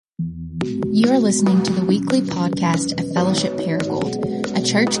You are listening to the weekly podcast of Fellowship Paragoulld, a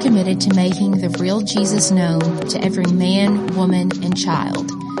church committed to making the real Jesus known to every man, woman, and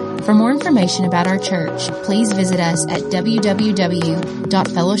child. For more information about our church, please visit us at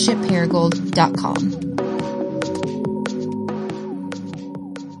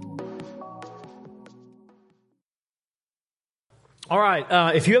All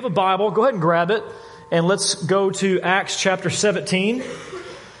right, if you have a Bible, go ahead and grab it, and let's go to Acts chapter 17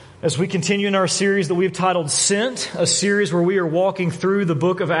 as we continue in our series that we've titled Sent, a series where we are walking through the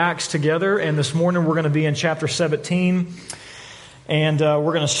book of Acts together, and this morning we're going to be in chapter 17, and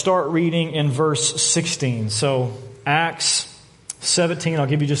we're going to start reading in verse 16. So, Acts 17, I'll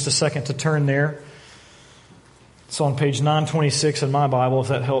give you just a second to turn there. It's on page 926 in my Bible, if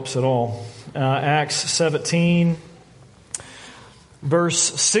that helps at all. Acts 17,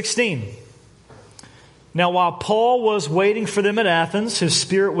 verse 16. Now, while Paul was waiting for them at Athens, his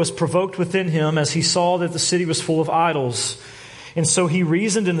spirit was provoked within him as he saw that the city was full of idols. And so he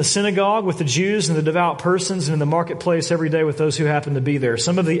reasoned in the synagogue with the Jews and the devout persons, and in the marketplace every day with those who happened to be there.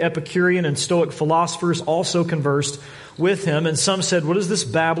 Some of the Epicurean and Stoic philosophers also conversed with him, and some said, "What does this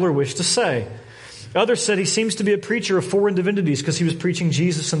babbler wish to say?" Others said, "He seems to be a preacher of foreign divinities," because he was preaching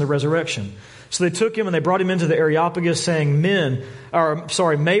Jesus and the resurrection. So they took him and they brought him into the Areopagus, saying,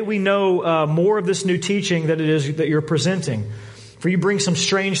 may we know more of this new teaching that it is that you're presenting. For you bring some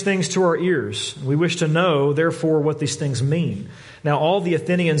strange things to our ears. We wish to know, therefore, what these things mean. Now all the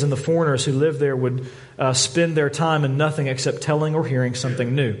Athenians and the foreigners who lived there would spend their time in nothing except telling or hearing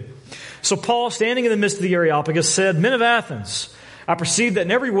something new. So Paul, standing in the midst of the Areopagus, said, "Men of Athens, I perceive that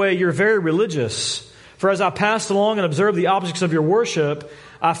in every way you're very religious. For as I passed along and observed the objects of your worship,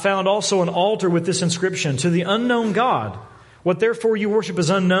 I found also an altar with this inscription, 'To the unknown God. What therefore you worship is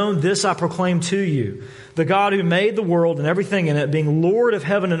unknown, this I proclaim to you. The God who made the world and everything in it, being Lord of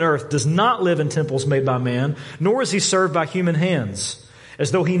heaven and earth, does not live in temples made by man, nor is he served by human hands,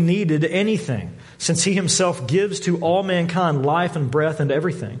 as though he needed anything, since he himself gives to all mankind life and breath and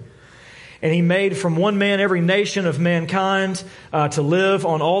everything. And he made from one man every nation of mankind to live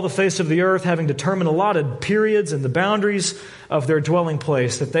on all the face of the earth, having determined allotted periods and the boundaries of their dwelling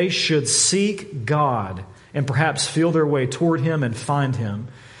place, that they should seek God and perhaps feel their way toward him and find him.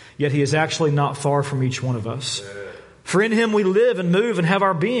 Yet he is actually not far from each one of us. For in him we live and move and have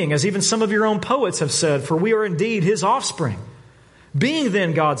our being, as even some of your own poets have said, for we are indeed his offspring. Being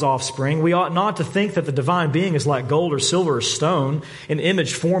then God's offspring, we ought not to think that the divine being is like gold or silver or stone, an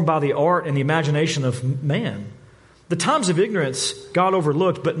image formed by the art and the imagination of man. The times of ignorance God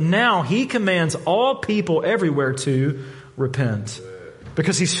overlooked, but now he commands all people everywhere to repent.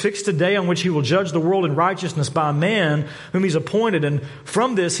 Because he's fixed a day on which he will judge the world in righteousness by a man whom he's appointed. And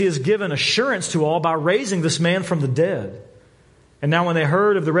from this he has given assurance to all by raising this man from the dead. And now when they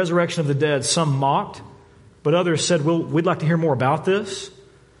heard of the resurrection of the dead, some mocked, but others said, "Well, we'd like to hear more about this."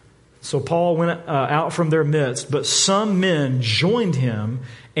 So Paul went out from their midst, but some men joined him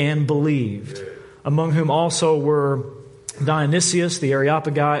and believed, among whom also were Dionysius the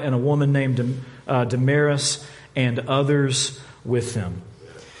Areopagite and a woman named Damaris and others with them.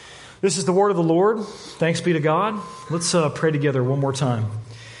 This is the word of the Lord. Thanks be to God. Let's pray together one more time.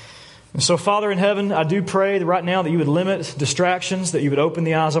 And so, Father in heaven, I do pray that right now that you would limit distractions, that you would open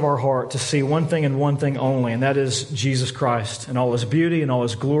the eyes of our heart to see one thing and one thing only, and that is Jesus Christ and all his beauty and all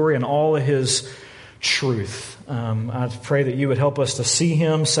his glory and all of his truth. I pray that you would help us to see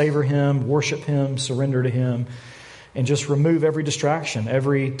him, savor him, worship him, surrender to him, and just remove every distraction,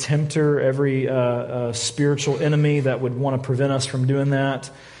 every tempter, every spiritual enemy that would want to prevent us from doing that.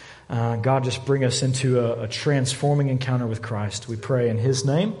 God, just bring us into a transforming encounter with Christ. We pray in his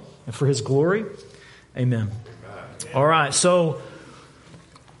name and for his glory. Amen. All right, so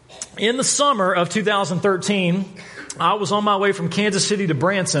in the summer of 2013, I was on my way from Kansas City to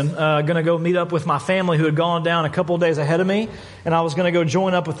Branson, going to go meet up with my family who had gone down a couple of days ahead of me, and I was going to go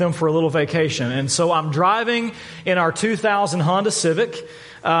join up with them for a little vacation. And so I'm driving in our 2000 Honda Civic,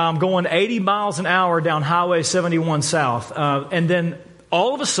 going 80 miles an hour down Highway 71 South. And then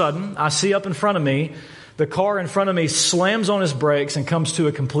all of a sudden, I see up in front of me, the car in front of me slams on his brakes and comes to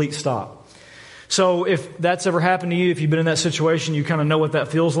a complete stop. So if that's ever happened to you, if you've been in that situation, you kind of know what that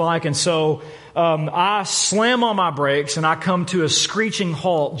feels like. And so I slam on my brakes and I come to a screeching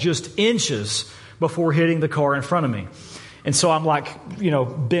halt just inches before hitting the car in front of me. And so I'm like,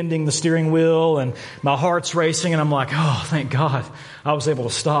 bending the steering wheel and my heart's racing and I'm like, oh, thank God I was able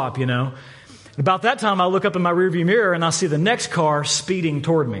to stop, About that time, I look up in my rearview mirror and I see the next car speeding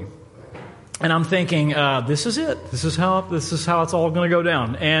toward me. And I'm thinking, this is it. This is how it's all going to go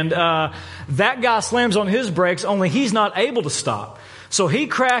down. And that guy slams on his brakes, only he's not able to stop. So he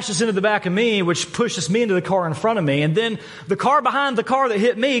crashes into the back of me, which pushes me into the car in front of me. And then the car behind the car that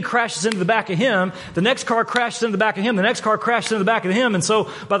hit me crashes into the back of him. The next car crashes into the back of him. The next car crashes into the back of him. And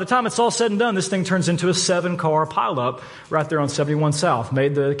so by the time it's all said and done, this thing turns into a 7-car pileup right there on 71 South.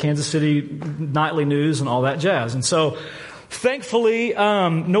 Made the Kansas City nightly news and all that jazz. And so thankfully,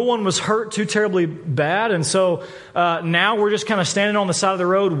 no one was hurt too terribly bad. And so now we're just kind of standing on the side of the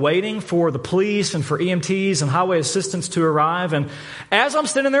road waiting for the police and for EMTs and highway assistants to arrive. And as I'm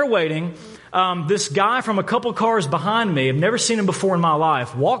standing there waiting, this guy from a couple cars behind me, I've never seen him before in my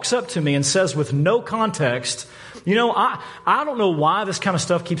life, walks up to me and says with no context, you know, I don't know why this kind of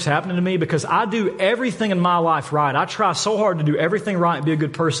stuff keeps happening to me, because I do everything in my life right. I try so hard to do everything right and be a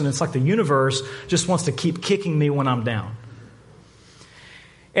good person. It's like the universe just wants to keep kicking me when I'm down.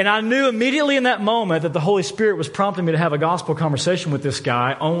 And I knew immediately in that moment that the Holy Spirit was prompting me to have a gospel conversation with this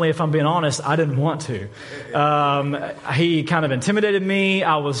guy, only if I'm being honest, I didn't want to. He kind of intimidated me.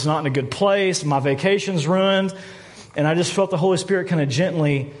 I was not in a good place. My vacation's ruined. And I just felt the Holy Spirit kind of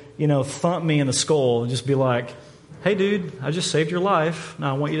gently, thump me in the skull and just be like, hey, dude, I just saved your life.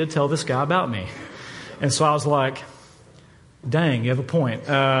 Now I want you to tell this guy about me. And so I was like, dang, you have a point.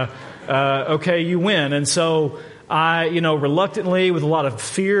 Okay, you win. And so I, reluctantly, with a lot of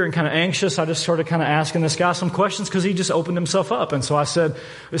fear and kind of anxious, I just started kind of asking this guy some questions because he just opened himself up. And so I said,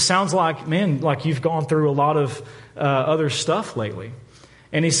 it sounds like, man, like you've gone through a lot of other stuff lately.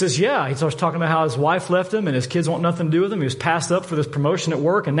 And he says, yeah. He starts talking about how his wife left him and his kids want nothing to do with him. He was passed up for this promotion at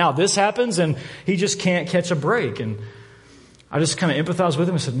work, and now this happens and he just can't catch a break. And I just kind of empathized with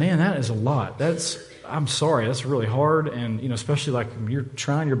him and said, man, that is a lot. I'm sorry, that's really hard. And, especially like you're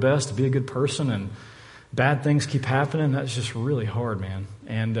trying your best to be a good person and bad things keep happening. That's just really hard, man.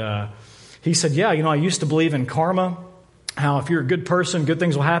 And he said, yeah, I used to believe in karma, how if you're a good person, good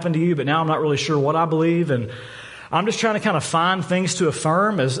things will happen to you, but now I'm not really sure what I believe. And I'm just trying to kind of find things to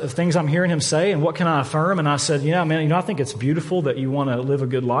affirm as things I'm hearing him say, and what can I affirm? And I said, yeah, man, I think it's beautiful that you want to live a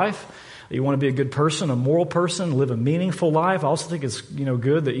good life, that you want to be a good person, a moral person, live a meaningful life. I also think it's,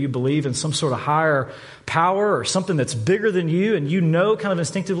 good that you believe in some sort of higher power or something that's bigger than you, and kind of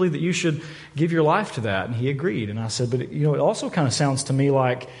instinctively that you should give your life to that. And he agreed. And I said, but it also kind of sounds to me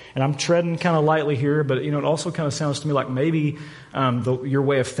like, and I'm treading kind of lightly here, but it also kind of sounds to me like maybe your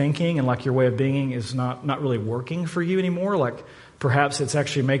way of thinking and like your way of being is not really working for you anymore. Like perhaps it's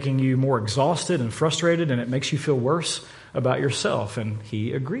actually making you more exhausted and frustrated, and it makes you feel worse about yourself. And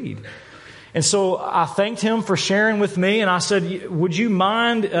he agreed. And so I thanked him for sharing with me, and I said, would you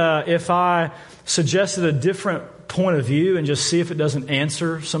mind if I suggested a different point of view and just see if it doesn't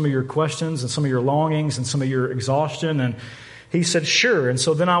answer some of your questions and some of your longings and some of your exhaustion? And he said, sure. And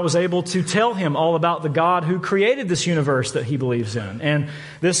so then I was able to tell him all about the God who created this universe that he believes in, and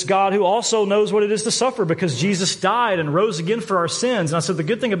this God who also knows what it is to suffer because Jesus died and rose again for our sins. And I said, the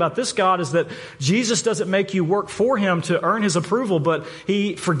good thing about this God is that Jesus doesn't make you work for him to earn his approval, but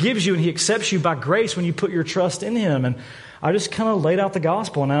he forgives you and he accepts you by grace when you put your trust in him. And I just kind of laid out the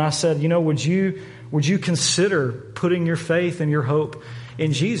gospel, and I said, would you consider putting your faith and your hope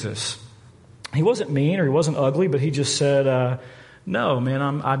in Jesus? He wasn't mean or he wasn't ugly, but he just said, no, man,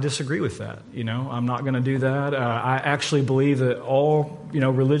 I disagree with that. I'm not going to do that. I actually believe that all,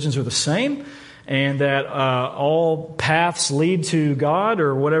 religions are the same, and that all paths lead to God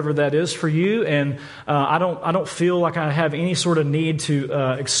or whatever that is for you. And I don't feel like I have any sort of need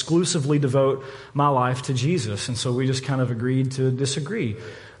to exclusively devote my life to Jesus. And so we just kind of agreed to disagree.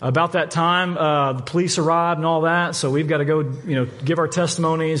 About that time, the police arrived and all that, so we've got to go, give our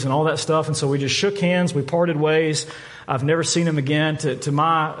testimonies and all that stuff. And so we just shook hands, we parted ways. I've never seen him again. To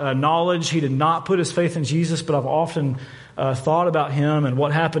my knowledge, he did not put his faith in Jesus, but I've often thought about him and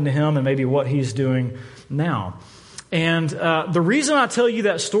what happened to him and maybe what he's doing now. And the reason I tell you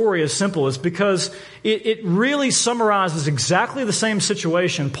that story is simple, is because it really summarizes exactly the same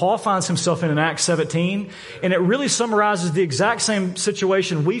situation Paul finds himself in Acts 17, and it really summarizes the exact same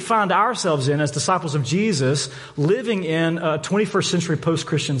situation we find ourselves in as disciples of Jesus, living in a 21st century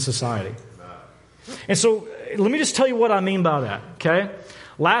post-Christian society. And so let me just tell you what I mean by that, okay?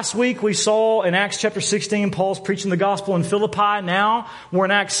 Last week we saw in Acts chapter 16, Paul's preaching the gospel in Philippi. Now we're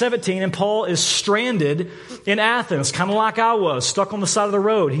in Acts 17, and Paul is stranded in Athens, kind of like I was, stuck on the side of the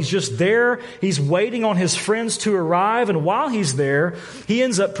road. He's just there. He's waiting on his friends to arrive. And while he's there, he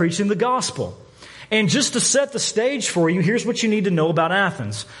ends up preaching the gospel. And just to set the stage for you, here's what you need to know about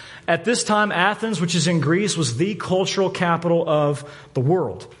Athens. At this time, Athens, which is in Greece, was the cultural capital of the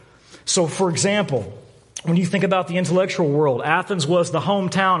world. So, for example, when you think about the intellectual world, Athens was the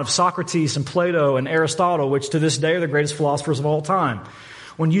hometown of Socrates and Plato and Aristotle, which to this day are the greatest philosophers of all time.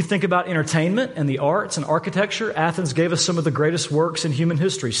 When you think about entertainment and the arts and architecture, Athens gave us some of the greatest works in human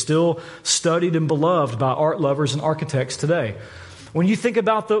history, still studied and beloved by art lovers and architects today. When you think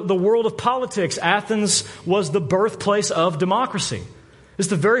about the world of politics, Athens was the birthplace of democracy. It's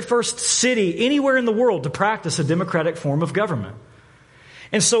the very first city anywhere in the world to practice a democratic form of government.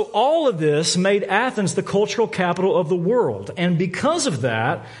 And so all of this made Athens the cultural capital of the world. And because of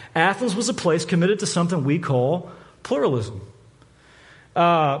that, Athens was a place committed to something we call pluralism.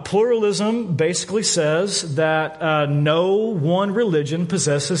 Pluralism basically says that no one religion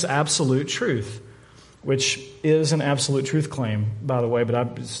possesses absolute truth, which is an absolute truth claim, by the way,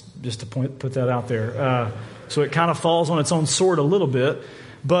 but just to put that out there. So it kind of falls on its own sword a little bit.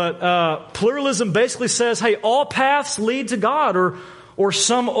 But pluralism basically says, hey, all paths lead to God or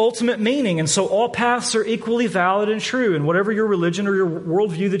some ultimate meaning. And so all paths are equally valid and true. And whatever your religion or your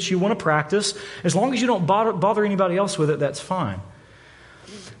worldview that you want to practice, as long as you don't bother anybody else with it, that's fine.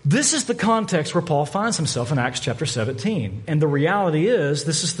 This is the context where Paul finds himself in Acts chapter 17. And the reality is,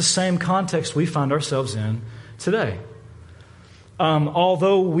 this is the same context we find ourselves in today.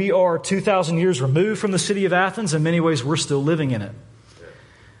 Although we are 2,000 years removed from the city of Athens, in many ways we're still living in it.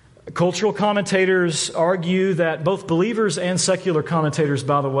 Cultural commentators argue that both believers and secular commentators,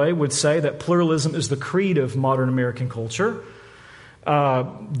 by the way, would say that pluralism is the creed of modern American culture.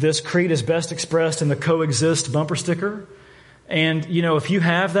 This creed is best expressed in the coexist bumper sticker. And, if you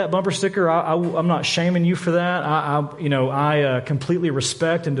have that bumper sticker, I'm not shaming you for that. I completely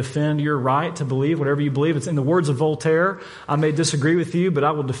respect and defend your right to believe whatever you believe. It's in the words of Voltaire, I may disagree with you, but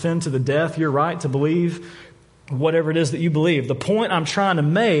I will defend to the death your right to believe whatever it is that you believe. The point I'm trying to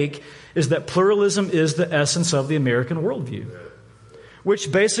make is that pluralism is the essence of the American worldview, which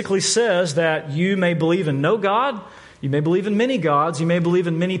basically says that you may believe in no God, you may believe in many gods, you may believe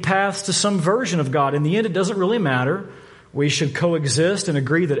in many paths to some version of God. In the end, it doesn't really matter. We should coexist and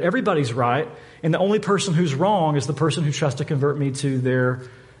agree that everybody's right, and the only person who's wrong is the person who tries to convert me to their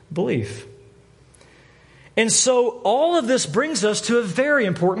belief. And so all of this brings us to a very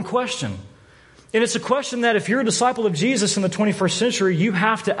important question. And it's a question that if you're a disciple of Jesus in the 21st century, you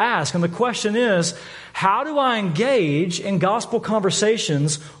have to ask. And the question is, how do I engage in gospel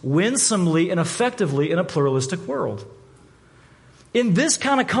conversations winsomely and effectively in a pluralistic world? In this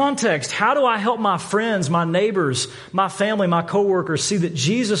kind of context, how do I help my friends, my neighbors, my family, my coworkers see that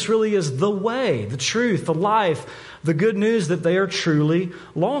Jesus really is the way, the truth, the life, the good news that they are truly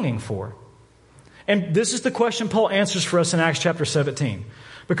longing for? And this is the question Paul answers for us in Acts chapter 17.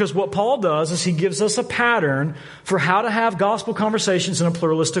 Because what Paul does is he gives us a pattern for how to have gospel conversations in a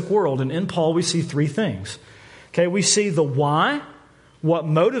pluralistic world. And in Paul, we see three things. Okay, we see the why, what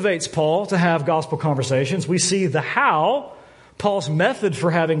motivates Paul to have gospel conversations. We see the how, Paul's method for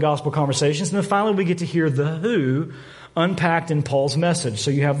having gospel conversations. And then finally, we get to hear the who unpacked in Paul's message.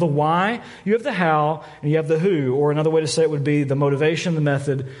 So you have the why, you have the how, and you have the who. Or another way to say it would be the motivation, the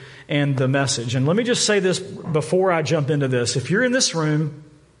method, and the message. And let me just say this before I jump into this. If you're in this room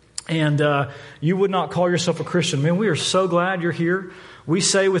and you would not call yourself a Christian, man, we are so glad you're here. We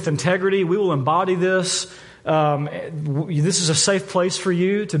say with integrity, we will embody this. This is a safe place for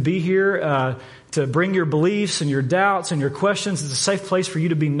you to be here, to bring your beliefs and your doubts and your questions. It's a safe place for you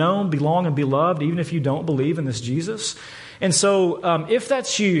to be known, belong, and be loved, even if you don't believe in this Jesus. And so if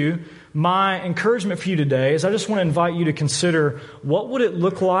that's you, my encouragement for you today is I just want to invite you to consider what would it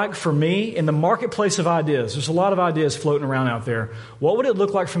look like for me in the marketplace of ideas. There's a lot of ideas floating around out there. What would it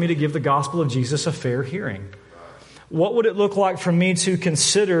look like for me to give the gospel of Jesus a fair hearing? What would it look like for me to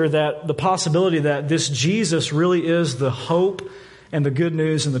consider that the possibility that this Jesus really is the hope and the good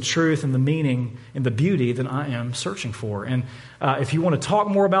news and the truth and the meaning and the beauty that I am searching for? And if you want to talk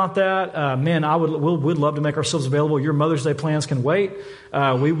more about that, man, we'd love to make ourselves available. Your Mother's Day plans can wait.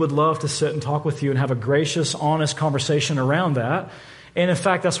 We would love to sit and talk with you and have a gracious, honest conversation around that. And in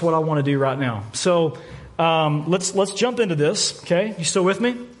fact, that's what I want to do right now. So let's jump into this. Okay, you still with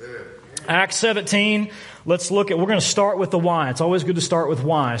me? Acts 17. We're going to start with the why. It's always good to start with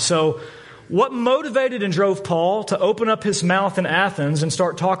why. So what motivated and drove Paul to open up his mouth in Athens and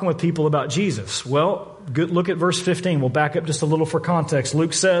start talking with people about Jesus? Well, look at verse 15. We'll back up just a little for context.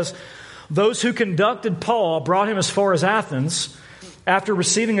 Luke says, those who conducted Paul brought him as far as Athens. After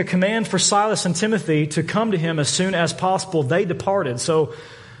receiving a command for Silas and Timothy to come to him as soon as possible, they departed. So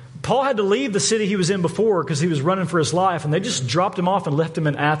Paul had to leave the city he was in before because he was running for his life, and they just dropped him off and left him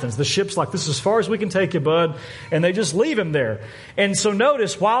in Athens. The ship's like, this is as far as we can take you, bud, and they just leave him there. And so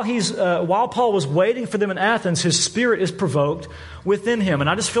notice, while Paul was waiting for them in Athens, his spirit is provoked within him. And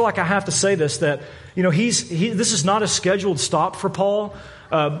I just feel like I have to say this, that this is not a scheduled stop for Paul,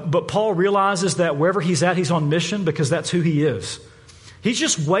 but Paul realizes that wherever he's at, he's on mission because that's who he is. He's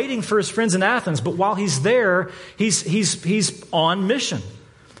just waiting for his friends in Athens, but while he's there, he's on mission.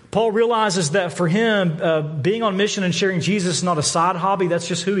 Paul realizes that for him, being on mission and sharing Jesus is not a side hobby. That's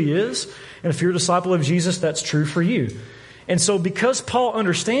just who he is. And if you're a disciple of Jesus, that's true for you. And so because Paul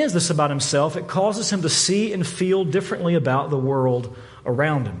understands this about himself, it causes him to see and feel differently about the world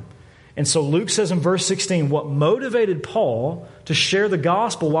around him. And so Luke says in verse 16, what motivated Paul to share the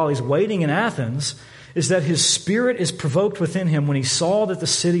gospel while he's waiting in Athens is that his spirit is provoked within him when he saw that the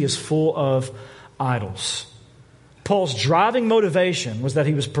city is full of idols. Paul's driving motivation was that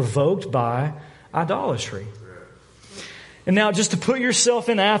he was provoked by idolatry. And now, just to put yourself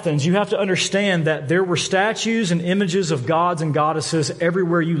in Athens, you have to understand that there were statues and images of gods and goddesses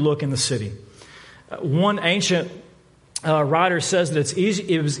everywhere you look in the city. One ancient writer says that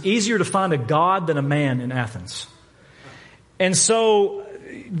it was easier to find a god than a man in Athens. And so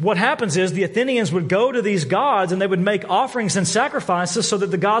what happens is the Athenians would go to these gods and they would make offerings and sacrifices so that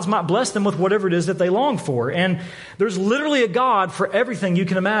the gods might bless them with whatever it is that they long for. And there's literally a god for everything you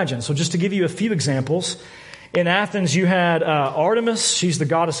can imagine. So just to give you a few examples, in Athens you had Artemis. She's the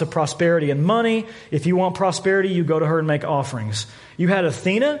goddess of prosperity and money. If you want prosperity, you go to her and make offerings. You had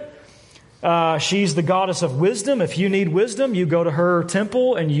Athena. She's the goddess of wisdom. If you need wisdom, you go to her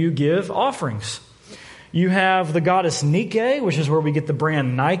temple and you give offerings. You have the goddess Nike, which is where we get the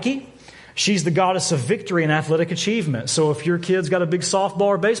brand Nike. She's the goddess of victory and athletic achievement. So if your kid's got a big softball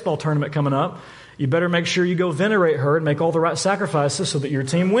or baseball tournament coming up, you better make sure you go venerate her and make all the right sacrifices so that your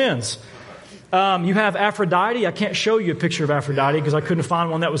team wins. You have Aphrodite. I can't show you a picture of Aphrodite because I couldn't find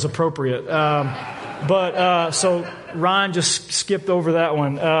one that was appropriate. So Ryan just skipped over that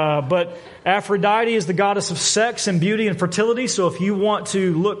one. But Aphrodite is the goddess of sex and beauty and fertility. So if you want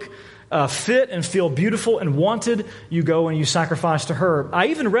to look fit and feel beautiful and wanted, you go and you sacrifice to her. I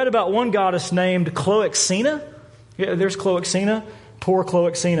even read about one goddess named Cloexina. Yeah, there's Cloexina. Poor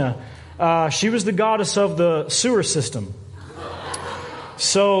Cloexina. She was the goddess of the sewer system.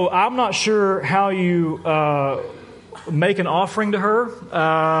 So I'm not sure how you make an offering to her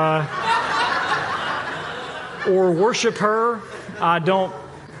or worship her. I don't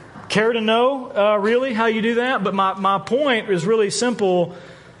care to know really how you do that. But my point is really simple.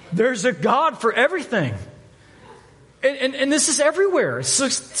 There's a God for everything. And this is everywhere. It's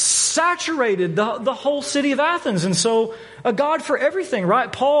saturated the whole city of Athens. And so a God for everything,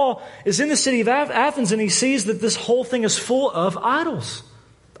 right? Paul is in the city of Athens and he sees that this whole thing is full of idols.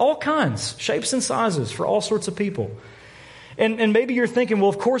 All kinds, shapes and sizes for all sorts of people. And maybe you're thinking, well,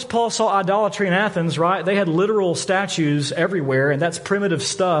 of course Paul saw idolatry in Athens, right? They had literal statues everywhere and that's primitive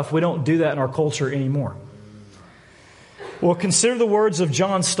stuff. We don't do that in our culture anymore. Well, consider the words of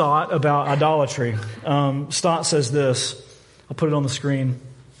John Stott about idolatry. Stott says this. I'll put it on the screen.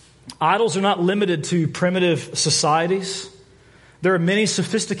 Idols are not limited to primitive societies. There are many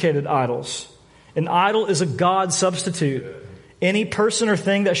sophisticated idols. An idol is a God substitute. Any person or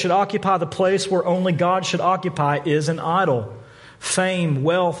thing that should occupy the place where only God should occupy is an idol. Fame,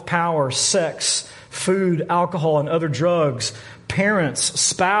 wealth, power, sex, food, alcohol, and other drugs, parents,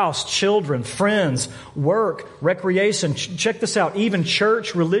 spouse, children, friends, work, recreation. Check this out. Even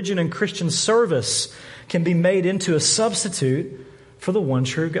church, religion, and Christian service can be made into a substitute for the one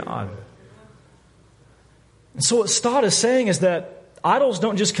true God. And so what Stott is saying is that idols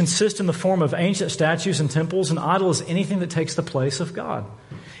don't just consist in the form of ancient statues and temples. An idol is anything that takes the place of God.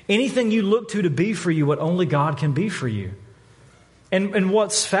 Anything you look to be for you what only God can be for you. And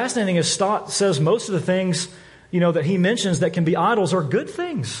what's fascinating is Stott says most of the things that he mentions that can be idols are good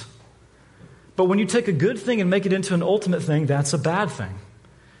things. But when you take a good thing and make it into an ultimate thing, that's a bad thing.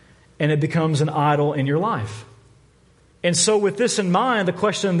 And it becomes an idol in your life. And so with this in mind, the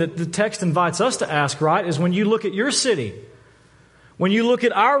question that the text invites us to ask, right, is when you look at your city, when you look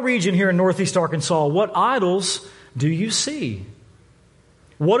at our region here in Northeast Arkansas, what idols do you see?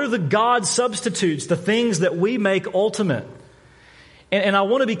 What are the God substitutes, the things that we make ultimate? And I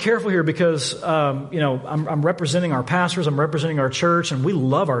want to be careful here because, I'm representing our pastors, I'm representing our church, and we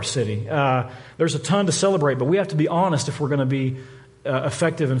love our city. There's a ton to celebrate, but we have to be honest if we're going to be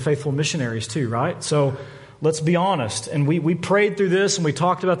effective and faithful missionaries too, right? So let's be honest. And we prayed through this, and we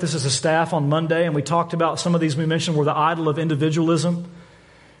talked about this as a staff on Monday, and we talked about some of these we mentioned were the idol of individualism,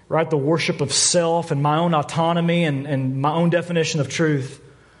 right? The worship of self and my own autonomy and my own definition of truth.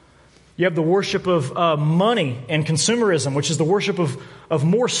 You have the worship of money and consumerism, which is the worship of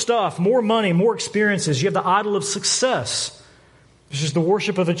more stuff, more money, more experiences. You have the idol of success, which is the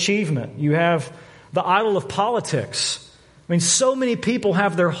worship of achievement. You have the idol of politics. I mean, so many people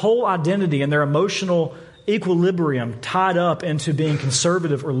have their whole identity and their emotional equilibrium tied up into being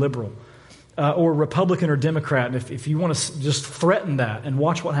conservative or liberal. or Republican or Democrat, and if you want to just threaten that and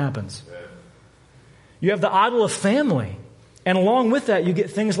watch what happens. You have the idol of family. And along with that, you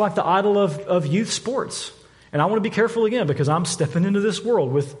get things like the idol of youth sports. And I want to be careful again because I'm stepping into this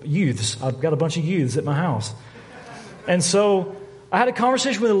world with youths. I've got a bunch of youths at my house. And so I had a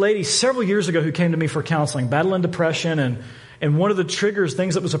conversation with a lady several years ago who came to me for counseling, battling depression. And one of the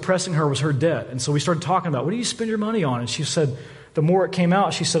things that was oppressing her was her debt. And so we started talking about, what do you spend your money on? And she said, the more it came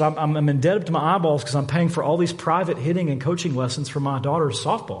out, she said, I'm indebted to my eyeballs because I'm paying for all these private hitting and coaching lessons for my daughter's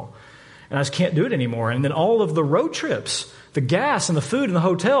softball. And I just can't do it anymore. And then all of the road trips, the gas and the food and the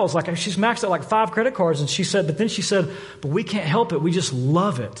hotels, like she's maxed out like 5 credit cards. And she said, but we can't help it. We just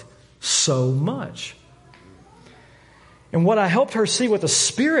love it so much. And what I helped her see, what the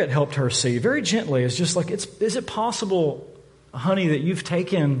Spirit helped her see very gently is just like, is it possible, honey, that you've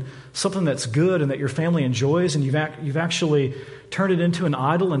taken something that's good and that your family enjoys and you've actually turned it into an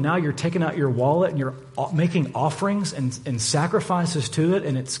idol, and now you're taking out your wallet and you're making offerings and sacrifices to it,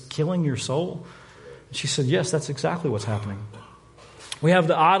 and it's killing your soul? And she said, yes, that's exactly what's happening. We have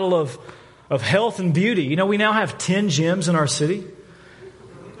the idol of health and beauty. You know, we now have 10 gyms in our city.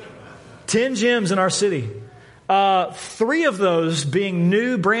 10 gyms in our city. 3 of those being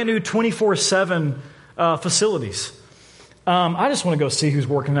brand new 24/7 facilities. I just want to go see who's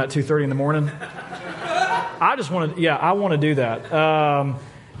working at 2:30 in the morning. I want to do that.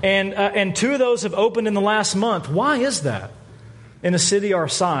 And 2 of those have opened in the last month. Why is that in a city our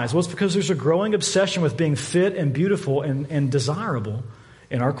size? Well, it's because there's a growing obsession with being fit and beautiful and desirable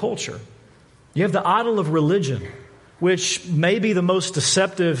in our culture. You have the idol of religion, which may be the most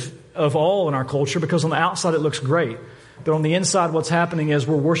deceptive of all in our culture because on the outside it looks great. But on the inside, what's happening is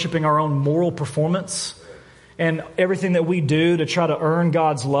we're worshiping our own moral performance and everything that we do to try to earn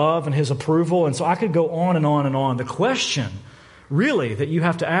God's love and His approval. And so I could go on and on and on. The question really that you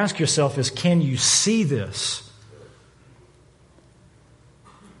have to ask yourself is, can you see this?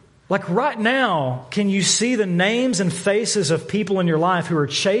 Like right now, can you see the names and faces of people in your life who are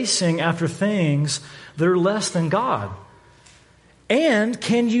chasing after things that are less than God? And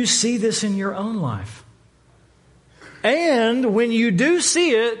can you see this in your own life? And when you do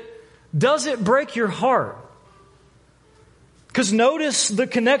see it, does it break your heart? Because notice the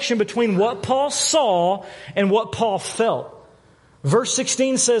connection between what Paul saw and what Paul felt. Verse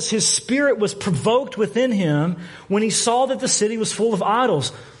 16 says his spirit was provoked within him when he saw that the city was full of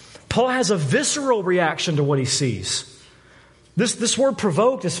idols. Paul has a visceral reaction to what he sees. This word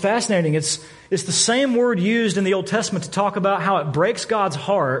provoked is fascinating. It's the same word used in the Old Testament to talk about how it breaks God's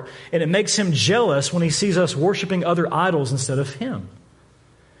heart and it makes Him jealous when He sees us worshiping other idols instead of Him.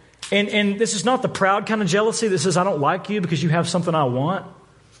 And this is not the proud kind of jealousy that says, I don't like you because you have something I want.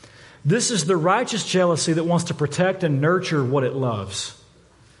 This is the righteous jealousy that wants to protect and nurture what it loves.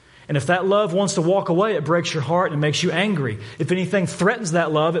 And if that love wants to walk away, it breaks your heart and it makes you angry. If anything threatens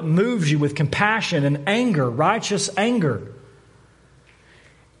that love, it moves you with compassion and anger, righteous anger.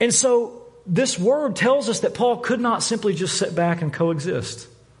 And so this word tells us that Paul could not simply just sit back and coexist.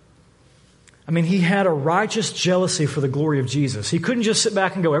 I mean, he had a righteous jealousy for the glory of Jesus. He couldn't just sit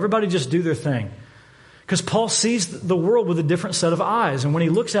back and go, everybody just do their thing. Because Paul sees the world with a different set of eyes. And when he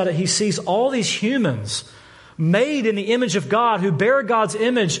looks at it, he sees all these humans made in the image of God, who bear God's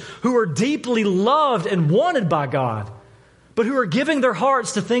image, who are deeply loved and wanted by God, but who are giving their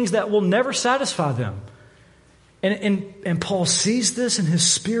hearts to things that will never satisfy them. And Paul sees this, and his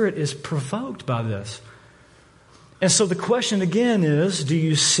spirit is provoked by this. And so the question again is, do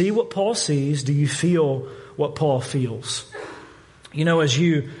you see what Paul sees? Do you feel what Paul feels? You know, as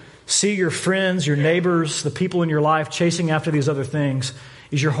you see your friends, your neighbors, the people in your life chasing after these other things,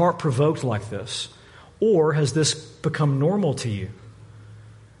 is your heart provoked like this? Or has this become normal to you?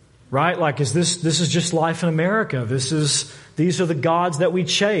 Right? Like, this is just life in America. These are the gods that we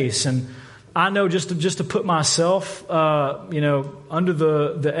chase. And I know just to put myself, under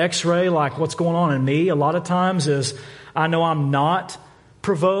the X-ray, like what's going on in me a lot of times is I know I'm not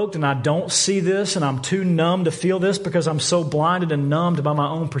provoked and I don't see this and I'm too numb to feel this because I'm so blinded and numbed by my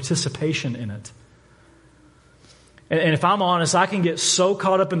own participation in it. And if I'm honest, I can get so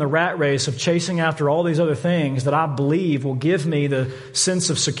caught up in the rat race of chasing after all these other things that I believe will give me the sense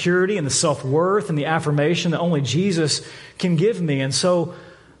of security and the self-worth and the affirmation that only Jesus can give me. And so,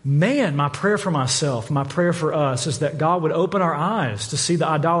 man, my prayer for myself, my prayer for us is that God would open our eyes to see the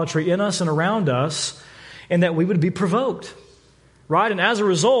idolatry in us and around us and that we would be provoked, right? And as a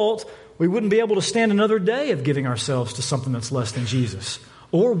result, we wouldn't be able to stand another day of giving ourselves to something that's less than Jesus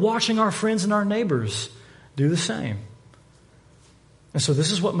or watching our friends and our neighbors do the same. And so this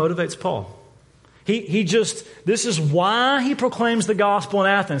is what motivates Paul. This is why he proclaims the gospel in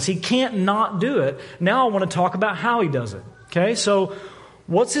Athens. He can't not do it. Now I want to talk about how he does it. Okay, so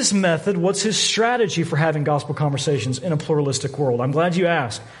what's his method? What's his strategy for having gospel conversations in a pluralistic world? I'm glad you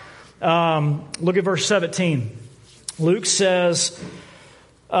asked. Look at verse 17. Luke says,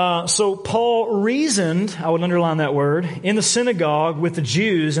 so Paul reasoned, I would underline that word, in the synagogue with the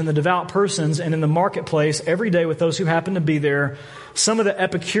Jews and the devout persons, and in the marketplace every day with those who happened to be there. Some of the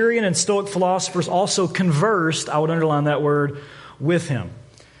Epicurean and Stoic philosophers also conversed, I would underline that word, with him.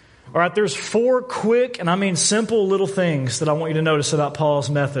 All right, there's 4 quick, and I mean simple little things that I want you to notice about Paul's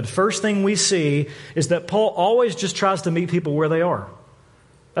method. First thing we see is that Paul always just tries to meet people where they are.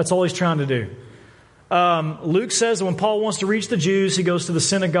 That's all he's trying to do. Luke says that when Paul wants to reach the Jews, he goes to the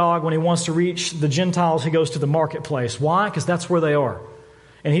synagogue. When he wants to reach the Gentiles, he goes to the marketplace. Why? Because that's where they are.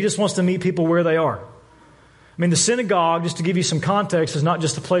 And he just wants to meet people where they are. I mean, the synagogue, just to give you some context, is not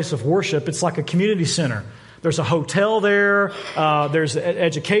just a place of worship. It's like a community center. There's a hotel there. There's an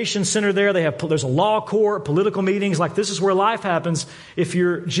education center there. There's a law court, political meetings. Like, this is where life happens if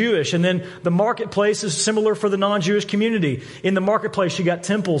you're Jewish. And then the marketplace is similar for the non-Jewish community. In the marketplace, you got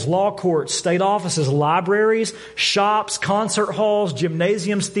temples, law courts, state offices, libraries, shops, concert halls,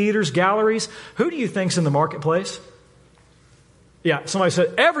 gymnasiums, theaters, galleries. Who do you think's in the marketplace? Yeah, somebody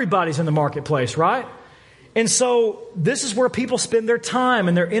said everybody's in the marketplace, right? And so this is where people spend their time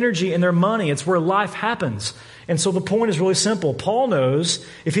and their energy and their money. It's where life happens. And so the point is really simple. Paul knows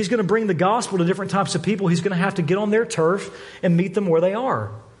if he's going to bring the gospel to different types of people, he's going to have to get on their turf and meet them where they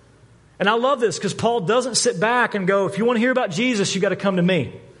are. And I love this because Paul doesn't sit back and go, if you want to hear about Jesus, you got to come to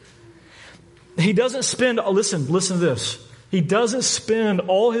me. He doesn't spend, listen to this. He doesn't spend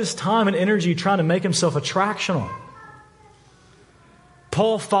all his time and energy trying to make himself attractional.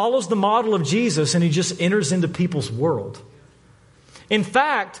 Paul follows the model of Jesus and he just enters into people's world. In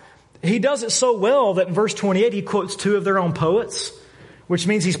fact, he does it so well that in verse 28 he quotes 2 of their own poets, which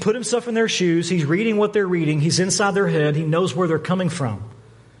means he's put himself in their shoes, he's reading what they're reading, he's inside their head, he knows where they're coming from.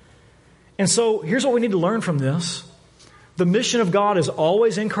 And so here's what we need to learn from this. The mission of God is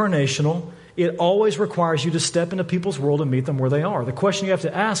always incarnational. It always requires you to step into people's world and meet them where they are. The question you have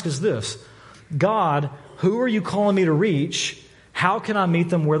to ask is this: God, who are you calling me to reach? How can I meet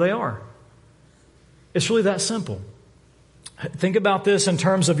them where they are? It's really that simple. Think about this in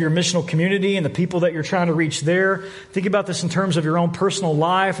terms of your missional community and the people that you're trying to reach there. Think about this in terms of your own personal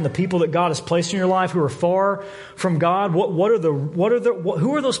life and the people that God has placed in your life who are far from God. Who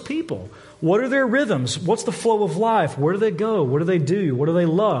are those people? What are their rhythms? What's the flow of life? Where do they go? What do they do? What do they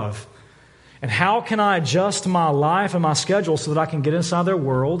love? And how can I adjust my life and my schedule so that I can get inside their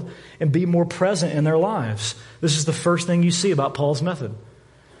world and be more present in their lives? This is the first thing you see about Paul's method.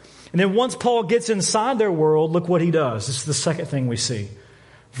 And then once Paul gets inside their world, look what he does. This is the second thing we see.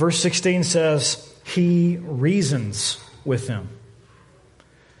 Verse 16 says, he reasons with them.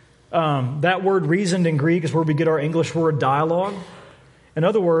 That word reasoned in Greek is where we get our English word dialogue. In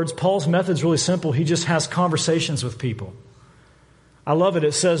other words, Paul's method is really simple. He just has conversations with people. I love it.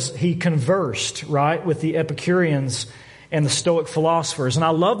 It says he conversed, right, with the Epicureans and the Stoic philosophers. And I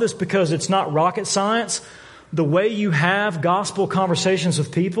love this because it's not rocket science. The way you have gospel conversations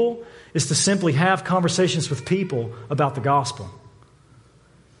with people is to simply have conversations with people about the gospel.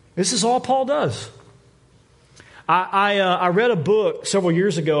 This is all Paul does. I read a book several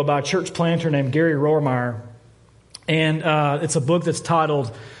years ago by a church planter named Gary Rohrmeyer. And it's a book that's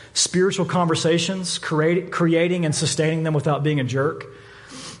titled Spiritual Conversations, Creating and Sustaining Them Without Being a Jerk.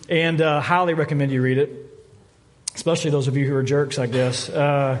 And highly recommend you read it, especially those of you who are jerks, I guess,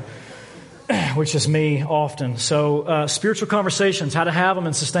 which is me often. So spiritual conversations, how to have them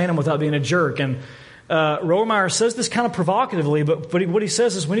and sustain them without being a jerk. And Rohrmeyer says this kind of provocatively, but what he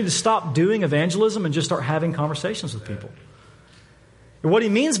says is we need to stop doing evangelism and just start having conversations with people. And what he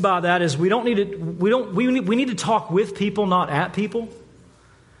means by that is we need to talk with people, not at people.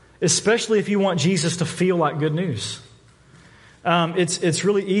 Especially if you want Jesus to feel like good news. It's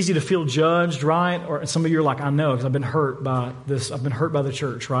really easy to feel judged, right? Or some of you are like, I know, because I've been hurt by this. I've been hurt by the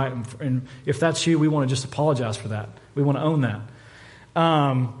church, right? And if that's you, we want to just apologize for that. We want to own that.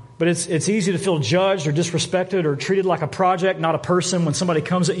 But it's easy to feel judged or disrespected or treated like a project, not a person, when somebody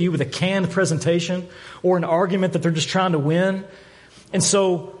comes at you with a canned presentation or an argument that they're just trying to win. And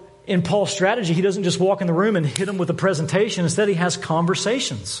so in Paul's strategy, he doesn't just walk in the room and hit them with a presentation. Instead, he has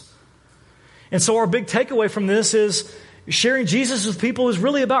conversations. And so our big takeaway from this is sharing Jesus with people is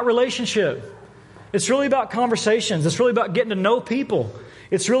really about relationship. It's really about conversations. It's really about getting to know people.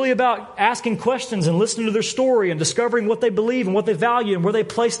 It's really about asking questions and listening to their story and discovering what they believe and what they value and where they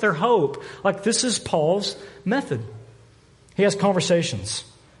place their hope. Like, this is Paul's method. He has conversations.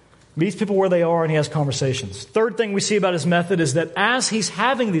 Meets people where they are and he has conversations. Third thing we see about his method is that as he's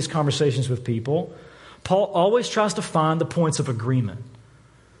having these conversations with people, Paul always tries to find the points of agreement.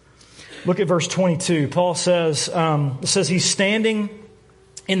 Look at verse 22. Paul says he's standing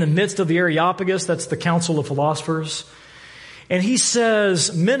in the midst of the Areopagus, that's the council of philosophers. And he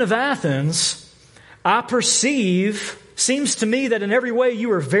says, "Men of Athens, I perceive, seems to me that in every way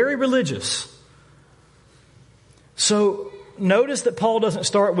you are very religious." So notice that Paul doesn't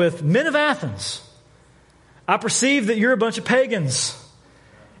start with, "Men of Athens, I perceive that you're a bunch of pagans.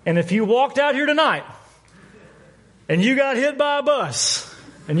 And if you walked out here tonight and you got hit by a bus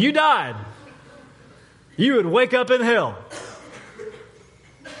and you died, you would wake up in hell."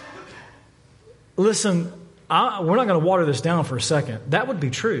 Listen, we're not going to water this down for a second. That would be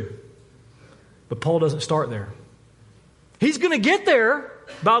true. But Paul doesn't start there. He's going to get there,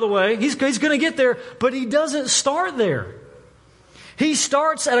 by the way. He's going to get there, but he doesn't start there. He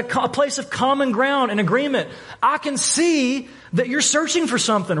starts at a place of common ground and agreement. I can see that you're searching for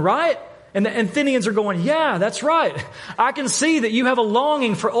something, right? And the Athenians are going, "Yeah, that's right. I can see that you have a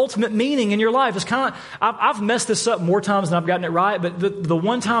longing for ultimate meaning in your life." It's kind of, I've messed this up more times than I've gotten it right, but the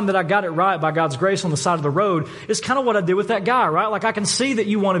one time that I got it right by God's grace on the side of the road is kind of what I did with that guy, right? Like, I can see that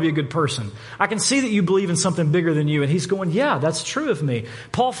you want to be a good person. I can see that you believe in something bigger than you. And he's going, "Yeah, that's true of me."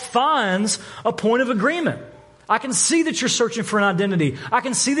 Paul finds a point of agreement. I can see that you're searching for an identity. I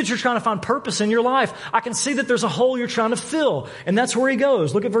can see that you're trying to find purpose in your life. I can see that there's a hole you're trying to fill. And that's where he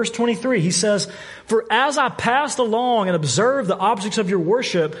goes. Look at verse 23. He says, "For as I passed along and observed the objects of your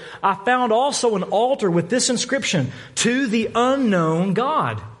worship, I found also an altar with this inscription, 'To the unknown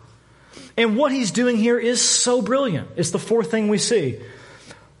God.'" And what he's doing here is so brilliant. It's the fourth thing we see.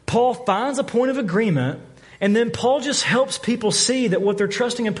 Paul finds a point of agreement, and then Paul just helps people see that what they're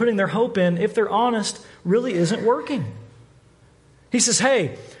trusting and putting their hope in, if they're honest, really isn't working. He says,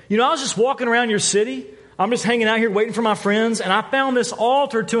 "Hey, I was just walking around your city. I'm just hanging out here waiting for my friends, and I found this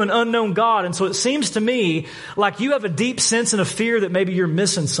altar to an unknown God. And so it seems to me like you have a deep sense and a fear that maybe you're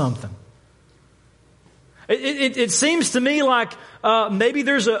missing something. It seems to me like maybe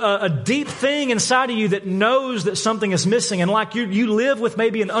there's a deep thing inside of you that knows that something is missing, and like you live with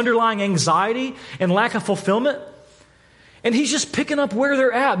maybe an underlying anxiety and lack of fulfillment." And he's just picking up where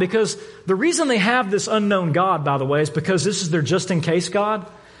they're at, because the reason they have this unknown God, by the way, is because this is their just-in-case God.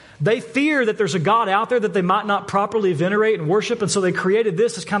 They fear that there's a God out there that they might not properly venerate and worship, and so they created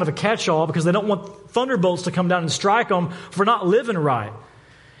this as kind of a catch-all because they don't want thunderbolts to come down and strike them for not living right.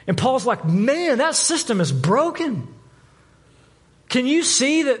 And Paul's like, "Man, that system is broken. Can you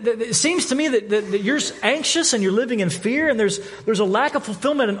see that it seems to me that you're anxious and you're living in fear, and there's a lack of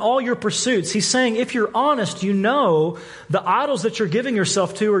fulfillment in all your pursuits?" He's saying, if you're honest, you know the idols that you're giving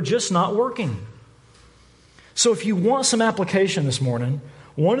yourself to are just not working. So if you want some application this morning,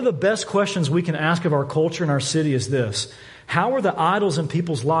 one of the best questions we can ask of our culture and our city is this: how are the idols in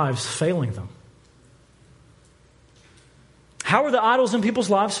people's lives failing them? How are the idols in people's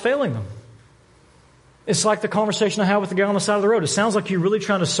lives failing them? It's like the conversation I had with the guy on the side of the road. It sounds like you're really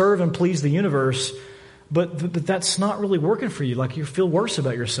trying to serve and please the universe, but that's not really working for you. Like, you feel worse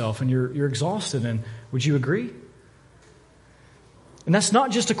about yourself and you're exhausted. And would you agree? And that's not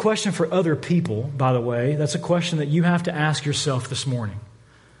just a question for other people, by the way. That's a question that you have to ask yourself this morning.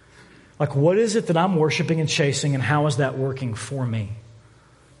 Like, what is it that I'm worshiping and chasing, and how is that working for me?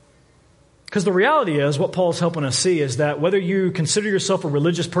 Because the reality is, what Paul's helping us see is that whether you consider yourself a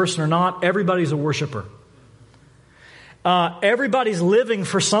religious person or not, everybody's a worshiper. Everybody's living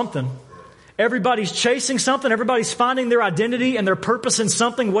for something. Everybody's chasing something. Everybody's finding their identity and their purpose in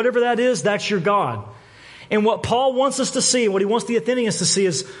something. Whatever that is, that's your God. And what Paul wants us to see, what he wants the Athenians to see,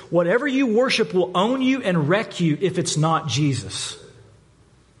 is whatever you worship will own you and wreck you if it's not Jesus.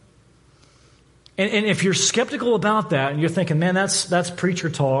 And if you're skeptical about that and you're thinking, "Man, that's preacher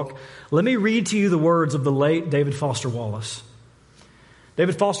talk," let me read to you the words of the late David Foster Wallace.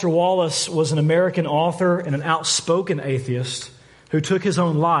 David Foster Wallace was an American author and an outspoken atheist who took his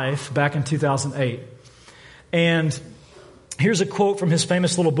own life back in 2008. And here's a quote from his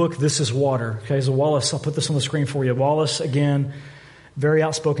famous little book, This Is Water. Okay, so Wallace, I'll put this on the screen for you. Wallace, again, very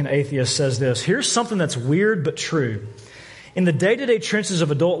outspoken atheist, says this: "Here's something that's weird but true. In the day-to-day trenches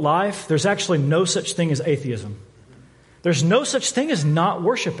of adult life, there's actually no such thing as atheism. There's no such thing as not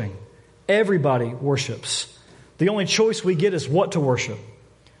worshiping. Everybody worships. The only choice we get is what to worship.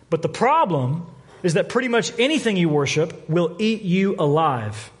 But the problem is that pretty much anything you worship will eat you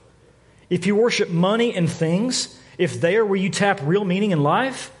alive. If you worship money and things, if they are where you tap real meaning in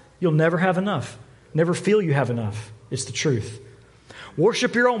life, you'll never have enough. Never feel you have enough. It's the truth.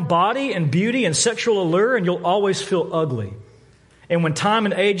 Worship your own body and beauty and sexual allure, and you'll always feel ugly. And when time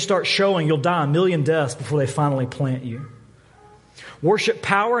and age start showing, you'll die a million deaths before they finally plant you. Worship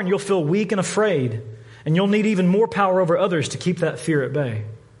power and you'll feel weak and afraid. And you'll need even more power over others to keep that fear at bay.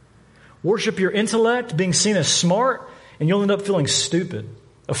 Worship your intellect, being seen as smart, and you'll end up feeling stupid,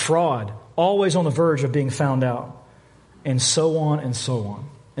 a fraud, always on the verge of being found out. And so on and so on.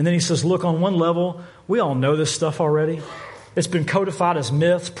 And then he says, look, on one level, we all know this stuff already. It's been codified as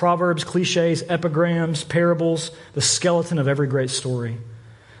myths, proverbs, cliches, epigrams, parables, the skeleton of every great story.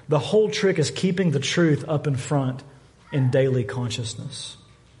 The whole trick is keeping the truth up in front in daily consciousness.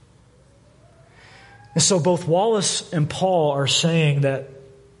 And so both Wallace and Paul are saying that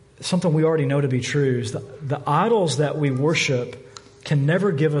something we already know to be true is that the idols that we worship can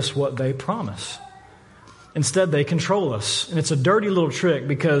never give us what they promise. Instead, they control us. And it's a dirty little trick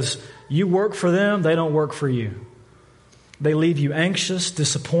because you work for them, they don't work for you. They leave you anxious,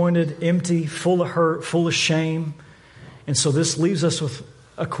 disappointed, empty, full of hurt, full of shame. And so this leaves us with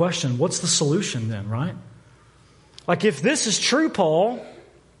a question. What's the solution then, right? Like if this is true, Paul,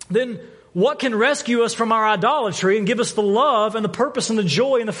 then what can rescue us from our idolatry and give us the love and the purpose and the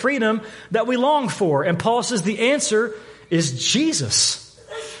joy and the freedom that we long for? And Paul says the answer is Jesus.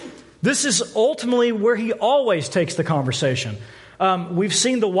 This is ultimately where he always takes the conversation. We've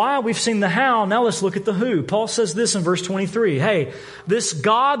seen the why, we've seen the how. Now let's look at the who. Paul says this in verse 23. Hey, this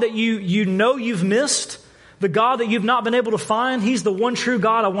God that you know you've missed, the God that you've not been able to find, He's the one true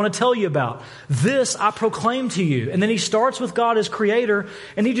God I want to tell you about. This I proclaim to you. And then he starts with God as creator,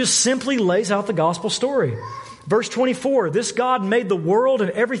 and he just simply lays out the gospel story. Verse 24, this God made the world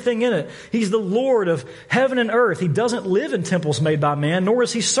and everything in it. He's the Lord of heaven and earth. He doesn't live in temples made by man, nor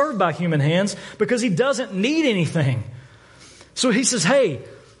is he served by human hands, because he doesn't need anything. So he says, hey,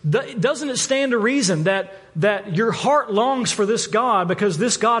 doesn't it stand to reason that your heart longs for this God because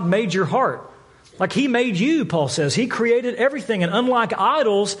this God made your heart? Like he made you, Paul says. He created everything. And unlike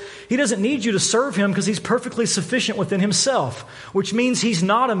idols, he doesn't need you to serve him because he's perfectly sufficient within himself, which means he's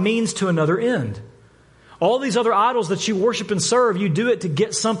not a means to another end. All these other idols that you worship and serve, you do it to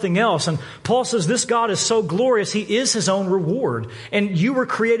get something else. And Paul says this God is so glorious, he is his own reward. And you were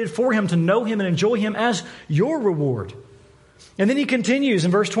created for him to know him and enjoy him as your reward. And then he continues in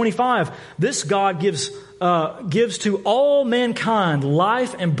verse 25, this God gives to all mankind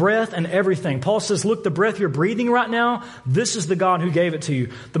life and breath and everything. Paul says, look, the breath you're breathing right now, this is the God who gave it to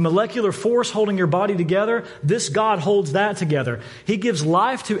you. The molecular force holding your body together, this God holds that together. He gives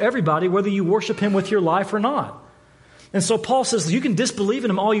life to everybody, whether you worship him with your life or not. And so Paul says, you can disbelieve in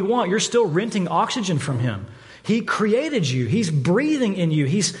him all you want. You're still renting oxygen from him. He created you. He's breathing in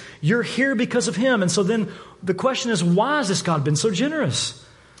you. You're here because of him. And so then the question is, why has this God been so generous?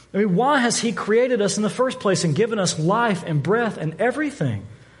 I mean, why has he created us in the first place and given us life and breath and everything?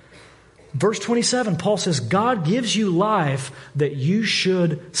 Verse 27, Paul says, God gives you life that you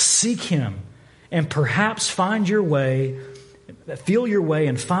should seek him and perhaps find your way, feel your way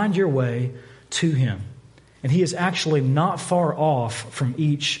and find your way to him. And he is actually not far off from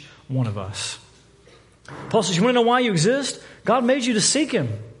each one of us. Paul says, you want to know why you exist? God made you to seek him,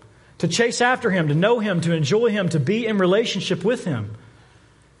 to chase after him, to know him, to enjoy him, to be in relationship with him.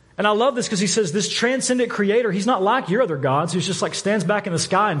 And I love this because he says this transcendent creator, he's not like your other gods who's just like stands back in the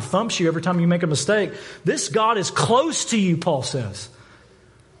sky and thumps you every time you make a mistake. This God is close to you, Paul says.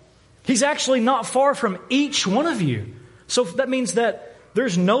 He's actually not far from each one of you. So that means that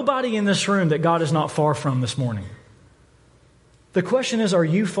there's nobody in this room that God is not far from this morning. The question is, are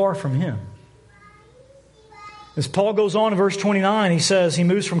you far from him? As Paul goes on in verse 29, he says, he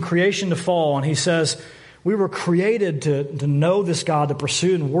moves from creation to fall, and he says, we were created to know this God, to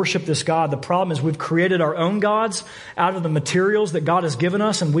pursue and worship this God. The problem is we've created our own gods out of the materials that God has given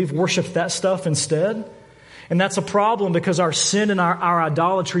us, and we've worshiped that stuff instead. And that's a problem because our sin and our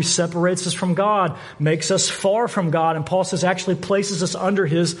idolatry separates us from God, makes us far from God, and Paul says actually places us under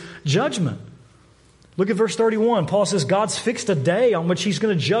his judgment. Look at verse 31. Paul says, God's fixed a day on which he's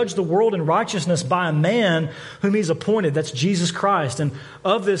going to judge the world in righteousness by a man whom he's appointed. That's Jesus Christ. And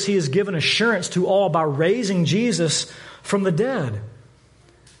of this, he has given assurance to all by raising Jesus from the dead.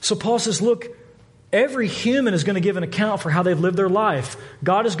 So Paul says, look, every human is going to give an account for how they've lived their life.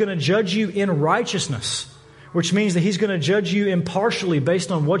 God is going to judge you in righteousness, which means that he's going to judge you impartially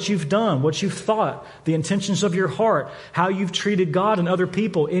based on what you've done, what you've thought, the intentions of your heart, how you've treated God and other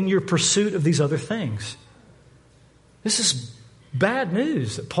people in your pursuit of these other things. This is bad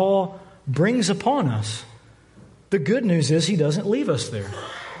news that Paul brings upon us. The good news is he doesn't leave us there.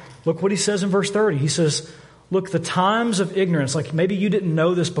 Look what he says in verse 30. He says, look, the times of ignorance, like maybe you didn't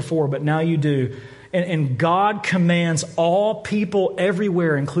know this before, but now you do. And God commands all people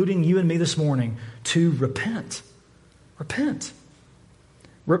everywhere, including you and me this morning, to repent. Repent.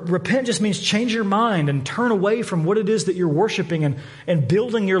 Repent just means change your mind and turn away from what it is that you're worshiping and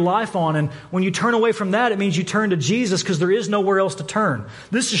building your life on. And when you turn away from that, it means you turn to Jesus because there is nowhere else to turn.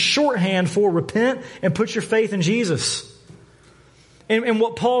 This is shorthand for repent and put your faith in Jesus. And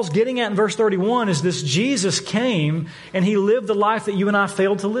what Paul's getting at in verse 31 is this: Jesus came and He lived the life that you and I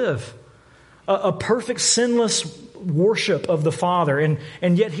failed to live. A perfect, sinless worship of the Father.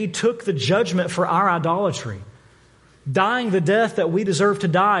 And yet He took the judgment for our idolatry, dying the death that we deserve to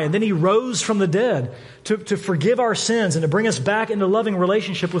die. And then He rose from the dead to forgive our sins and to bring us back into loving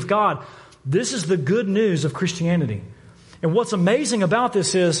relationship with God. This is the good news of Christianity. And what's amazing about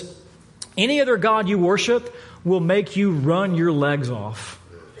this is any other God you worship will make you run your legs off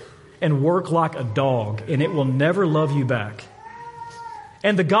and work like a dog, and it will never love you back.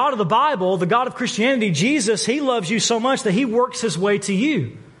 And the God of the Bible, the God of Christianity, Jesus, He loves you so much that He works His way to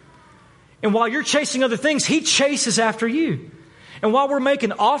you. And while you're chasing other things, He chases after you. And while we're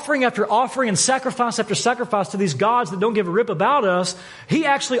making offering after offering and sacrifice after sacrifice to these gods that don't give a rip about us, He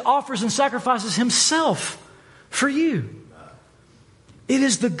actually offers and sacrifices Himself for you. It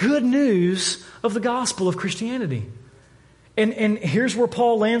is the good news of the gospel of Christianity. And here's where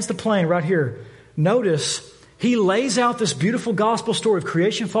Paul lands the plane right here. Notice, he lays out this beautiful gospel story of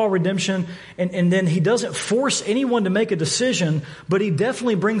creation, fall, redemption, and then he doesn't force anyone to make a decision, but he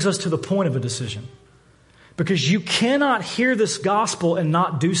definitely brings us to the point of a decision. Because you cannot hear this gospel and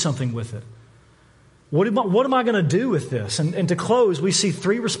not do something with it. What am I going to do with this? And to close, we see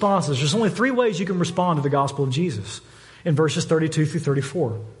three responses. There's only three ways you can respond to the gospel of Jesus in verses 32 through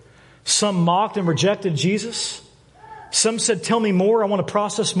 34. Some mocked and rejected Jesus. Some said, tell me more. I want to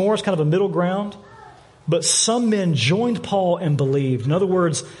process more. It's kind of a middle ground. But some men joined Paul and believed. In other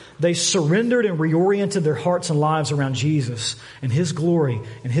words, they surrendered and reoriented their hearts and lives around Jesus and His glory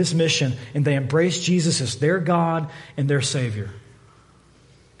and His mission. And they embraced Jesus as their God and their Savior.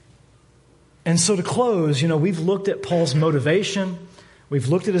 And so to close, we've looked at Paul's motivation. We've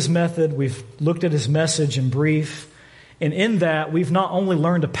looked at his method. We've looked at his message in brief. And in that, we've not only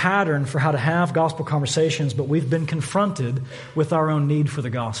learned a pattern for how to have gospel conversations, but we've been confronted with our own need for the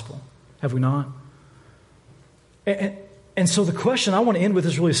gospel. Have we not? And so the question I want to end with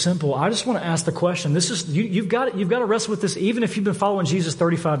is really simple. I just want to ask the question. This is you've got to wrestle with this even if you've been following Jesus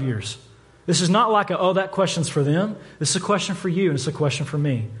 35 years. This is not like that question's for them. This is a question for you, and it's a question for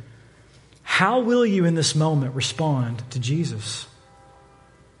me. How will you in this moment respond to Jesus?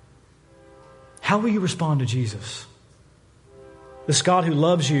 How will you respond to Jesus? This God who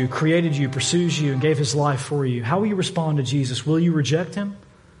loves you, created you, pursues you, and gave His life for you. How will you respond to Jesus? Will you reject Him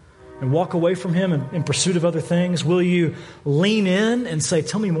and walk away from Him in pursuit of other things? Will you lean in and say,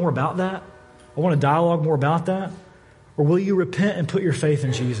 tell me more about that? I want to dialogue more about that. Or will you repent and put your faith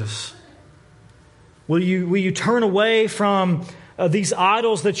in Jesus? Will you turn away from these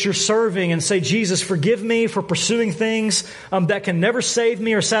idols that you're serving and say, Jesus, forgive me for pursuing things that can never save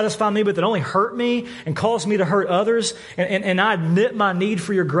me or satisfy me, but that only hurt me and cause me to hurt others. And I admit my need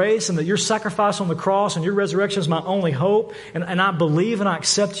for your grace and that your sacrifice on the cross and your resurrection is my only hope. And I believe and I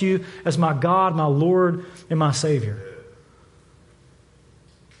accept you as my God, my Lord, and my Savior.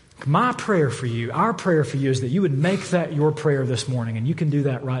 My prayer for you, our prayer for you, is that you would make that your prayer this morning. And you can do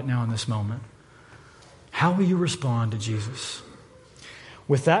that right now in this moment. How will you respond to Jesus?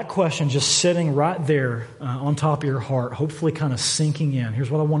 With that question just sitting right there on top of your heart, hopefully kind of sinking in, here's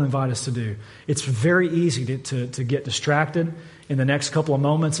what I want to invite us to do. It's very easy to get distracted in the next couple of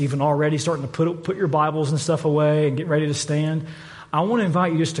moments, even already starting to put your Bibles and stuff away and get ready to stand. I want to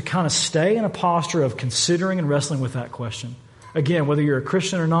invite you just to kind of stay in a posture of considering and wrestling with that question. Again, whether you're a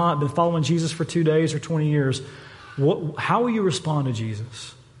Christian or not, been following Jesus for 2 days or 20 years, how will you respond to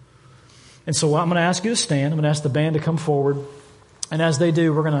Jesus? And so I'm going to ask you to stand. I'm going to ask the band to come forward. And as they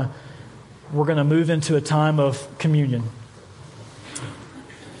do, we're going to move into a time of communion.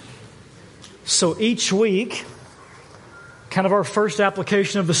 So each week, kind of our first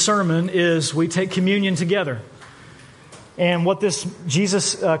application of the sermon is we take communion together. And what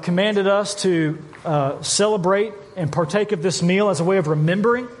Jesus commanded us to celebrate and partake of this meal as a way of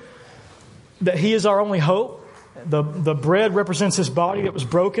remembering that He is our only hope. The bread represents His body that was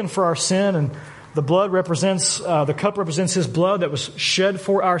broken for our sin, and the blood represents, the cup represents His blood that was shed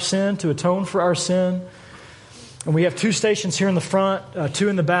for our sin to atone for our sin. And we have 2 stations here in the front, 2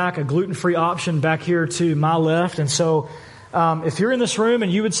 in the back, a gluten-free option back here to my left. And so if you're in this room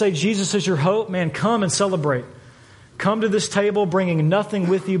and you would say Jesus is your hope, man, come and celebrate. Come to this table bringing nothing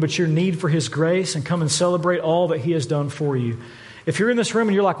with you but your need for His grace, and come and celebrate all that He has done for you. If you're in this room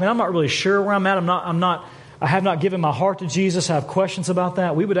and you're like, man, I'm not really sure where I'm at. I'm not I have not given my heart to Jesus, I have questions about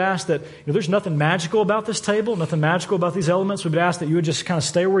that, we would ask that, there's nothing magical about this table, nothing magical about these elements. We would ask that you would just kind of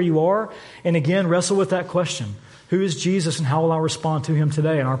stay where you are and again, wrestle with that question. Who is Jesus and how will I respond to him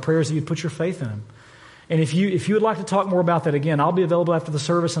today? And our prayers that you'd put your faith in him. And if you would like to talk more about that, again, I'll be available after the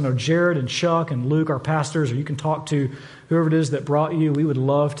service. I know Jared and Chuck and Luke, our pastors, or you can talk to whoever it is that brought you. We would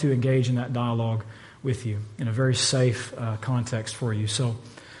love to engage in that dialogue with you in a very safe context for you. So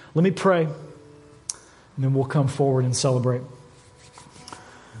let me pray, and then we'll come forward and celebrate.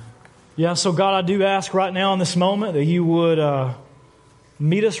 Yeah, so God, I do ask right now in this moment that you would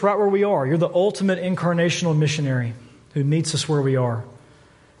meet us right where we are. You're the ultimate incarnational missionary who meets us where we are,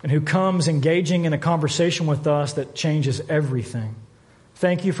 and who comes engaging in a conversation with us that changes everything.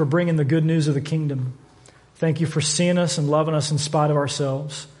 Thank you for bringing the good news of the kingdom. Thank you for seeing us and loving us in spite of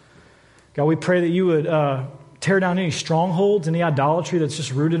ourselves. God, we pray that you would tear down any strongholds, any idolatry that's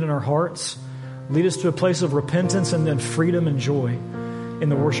just rooted in our hearts. Lead us to a place of repentance and then freedom and joy in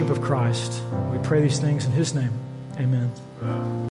the worship of Christ. We pray these things in his name. Amen.